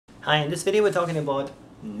Hi, in this video we're talking about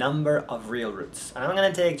number of real roots. And I'm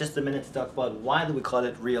going to take just a minute to talk about why do we call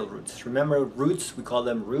it real roots. Remember, roots, we call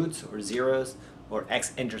them roots or zeros or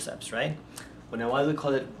x-intercepts, right? Well, now why do we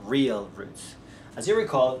call it real roots? As you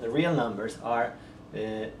recall, the real numbers are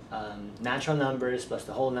the natural numbers plus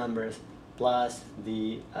the whole numbers plus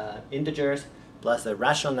the integers plus the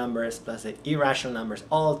rational numbers plus the irrational numbers,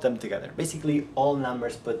 all of them together. Basically all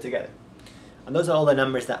numbers put together. And those are all the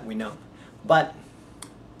numbers that we know. But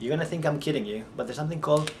you're gonna think I'm kidding you, but there's something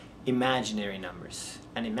called imaginary numbers.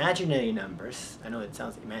 And imaginary numbers, I know it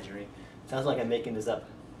sounds imaginary, it sounds like I'm making this up,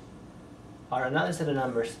 are another set of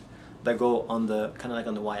numbers that go on the, kind of like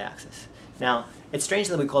on the y-axis. Now, it's strange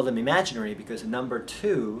that we call them imaginary because number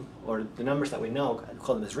 2, or the numbers that we know, I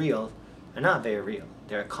call them as real, are not very real.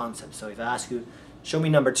 They're a concept. So if I ask you, show me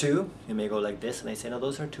number 2, you may go like this, and I say, no,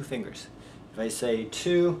 those are 2 fingers. If I say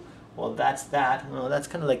 2, well, that's that. Well, that's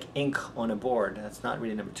kind of like ink on a board. That's not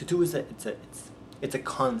really number 2. 2 is it's a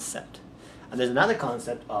concept. And there's another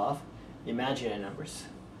concept of imaginary numbers.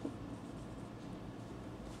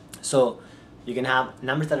 So you can have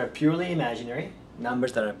numbers that are purely imaginary,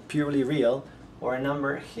 numbers that are purely real, or a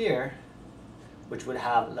number here which would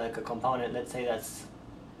have like a component. Let's say that's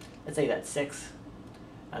 6,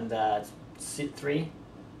 and that's 3.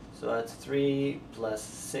 So that's 3 plus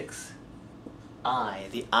 6.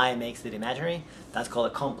 The I makes it imaginary. That's called a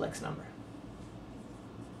complex number.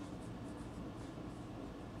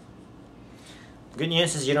 Good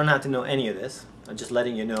news is you don't have to know any of this. I'm just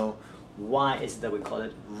letting you know why is it that we call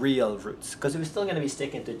it real roots, because we're still going to be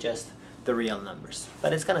sticking to just the real numbers.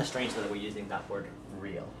 But it's kind of strange that we're using that word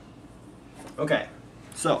real. Okay,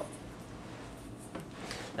 so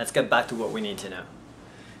let's get back to what we need to know.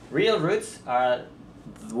 Real roots are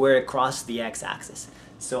where it crosses the x-axis.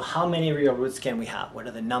 So how many real roots can we have? What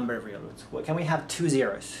are the number of real roots? Well, can we have 2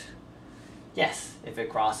 zeros? Yes, if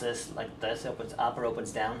it crosses like this, opens up or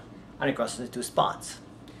opens down, and it crosses into 2 spots.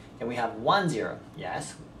 Can we have 1 0?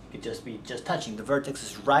 Yes, it could just be touching. The vertex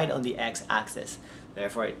is right on the x-axis.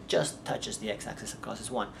 Therefore, it just touches the x-axis and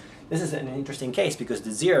crosses 1. This is an interesting case because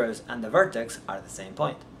the zeros and the vertex are the same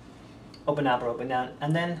point. Open up or open down,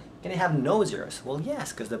 and then can you have no zeros? Well,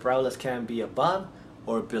 yes, because the parabolas can be above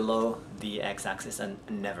or below the x-axis and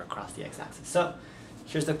never cross the x-axis. So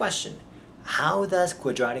here's the question. How does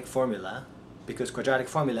quadratic formula, because quadratic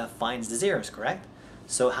formula finds the zeros, correct?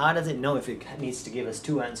 So how does it know if it needs to give us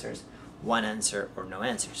 2 answers, 1 answer, or no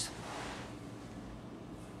answers?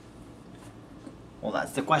 Well,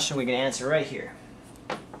 that's the question we can answer right here.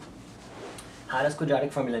 How does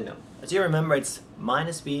quadratic formula know? As you remember, it's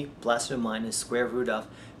minus b plus or minus square root of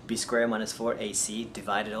b squared minus 4ac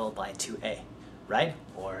divided all by 2a. Right?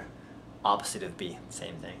 Or opposite of b,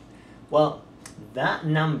 same thing. Well, that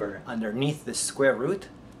number underneath the square root,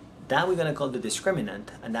 that we're going to call the discriminant,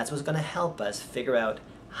 and that's what's going to help us figure out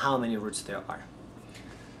how many roots there are.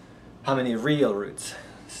 How many real roots.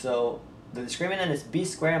 So the discriminant is b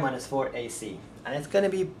squared minus 4ac, and it's going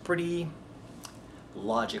to be pretty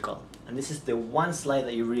logical. And this is the one slide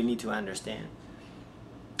that you really need to understand.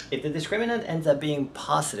 If the discriminant ends up being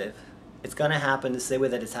positive, it's going to happen the same way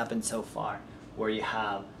that it's happened so far, where you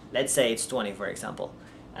have, let's say it's 20 for example,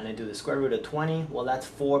 and I do the square root of 20, well that's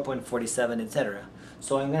 4.47, etc.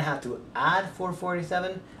 So I'm going to have to add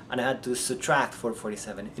 447 and I had to subtract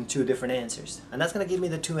 447 in 2 different answers. And that's going to give me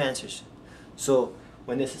the 2 answers. So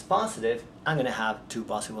when this is positive, I'm going to have 2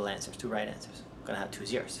 possible answers, 2 right answers. I'm going to have 2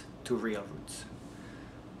 zeros, 2 real roots.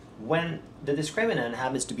 When the discriminant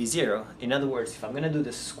happens to be 0, in other words, if I'm going to do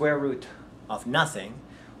the square root of nothing,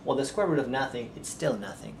 well the square root of nothing, it's still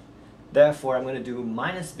nothing. Therefore, I'm going to do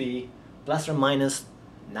minus b plus or minus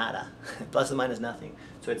nada, plus or minus nothing.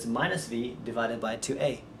 So it's minus v divided by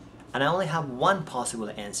 2a. And I only have 1 possible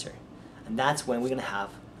answer. And that's when we're going to have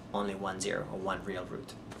only 1 0 or 1 real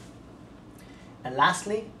root. And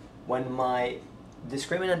lastly, when my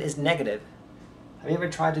discriminant is negative, have you ever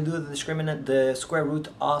tried to do the discriminant, the square root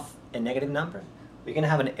of a negative number? You're going to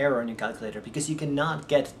have an error in your calculator because you cannot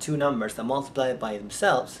get 2 numbers that multiply by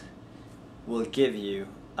themselves will give you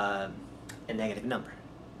a negative number.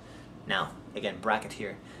 Now, again, bracket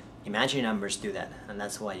here, imaginary numbers do that, and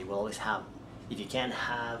that's why you will always have, if you can't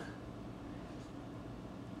have,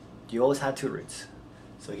 you always have 2 roots.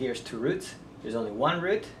 So here's 2 roots, there's only 1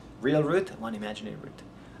 root, real root, 1 imaginary root.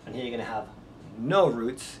 And here you're going to have no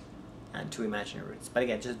roots and 2 imaginary roots. But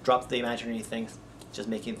again, just drop the imaginary things, just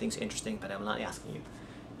making things interesting, but I'm not asking you.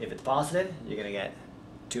 If it's positive, you're going to get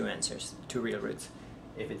 2 answers, 2 real roots.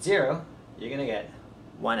 If it's 0, you're going to get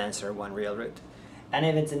 1 answer, 1 real root. And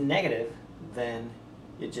if it's a negative, then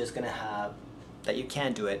you're just going to have that you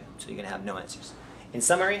can't do it, so you're going to have no answers. In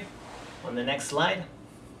summary, on the next slide,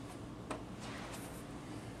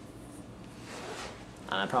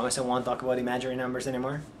 and I promise I won't talk about imaginary numbers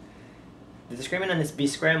anymore. The discriminant is b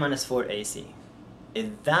squared minus 4ac.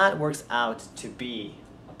 If that works out to be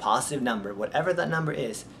a positive number, whatever that number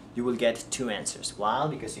is, you will get two answers. Why?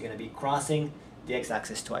 Because you're going to be crossing the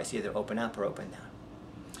x-axis twice, either open up or open down.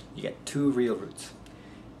 You get two real roots.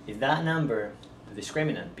 If that number, the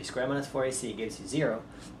discriminant, b squared minus 4ac, gives you 0,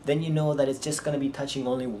 then you know that it's just going to be touching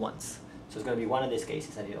only once. So it's going to be one of these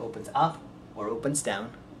cases that it opens up or opens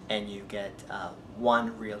down, and you get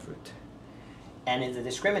one real root. And if the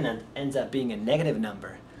discriminant ends up being a negative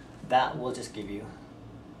number, that will just give you,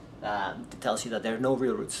 it tells you that there are no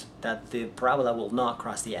real roots, that the parabola will not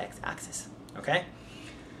cross the x-axis. Okay?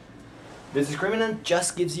 The discriminant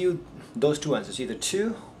just gives you those two answers, either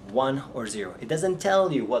 2, 1, or 0. It doesn't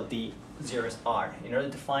tell you what the zeros are. In order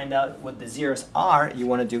to find out what the zeros are, you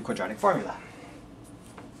want to do quadratic formula.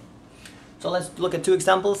 So let's look at two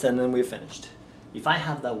examples and then we're finished. If I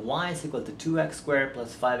have that y is equal to 2x squared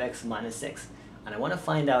plus 5x minus 6, and I want to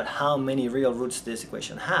find out how many real roots this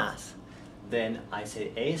equation has, then I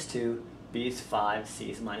say a is 2, b is 5, c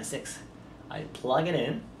is minus 6. I plug it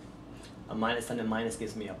in, a minus and a minus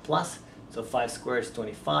gives me a plus, so 5 squared is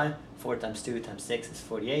 25, 4 times 2 times 6 is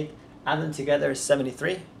 48, add them together is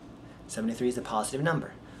 73. 73 is a positive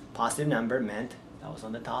number. Positive number meant, that was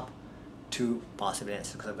on the top, two positive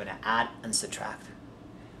answers, because I'm going to add and subtract.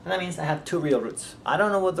 And that means I have two real roots. I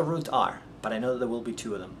don't know what the roots are, but I know that there will be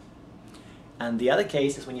two of them. And the other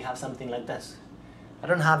case is when you have something like this. I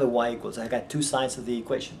don't have a y equals, I got two sides of the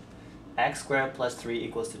equation. X squared plus 3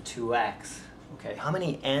 equals to 2x. Okay, how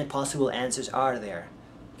many possible answers are there?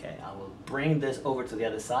 Okay, I will bring this over to the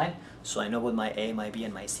other side, so I know what my a, my b,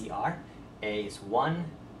 and my c are. A is 1,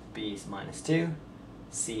 b is minus 2,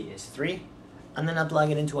 c is 3, and then I plug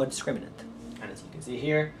it into a discriminant. And as you can see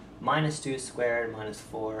here, minus 2 squared minus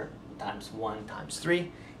 4 times 1 times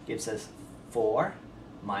 3 gives us 4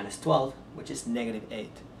 minus 12, which is negative 8.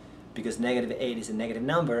 Because negative 8 is a negative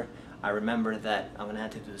number, I remember that I'm going to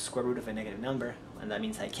have to do the square root of a negative number, and that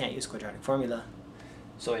means I can't use quadratic formula.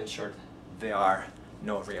 So in short, there are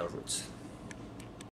no real roots.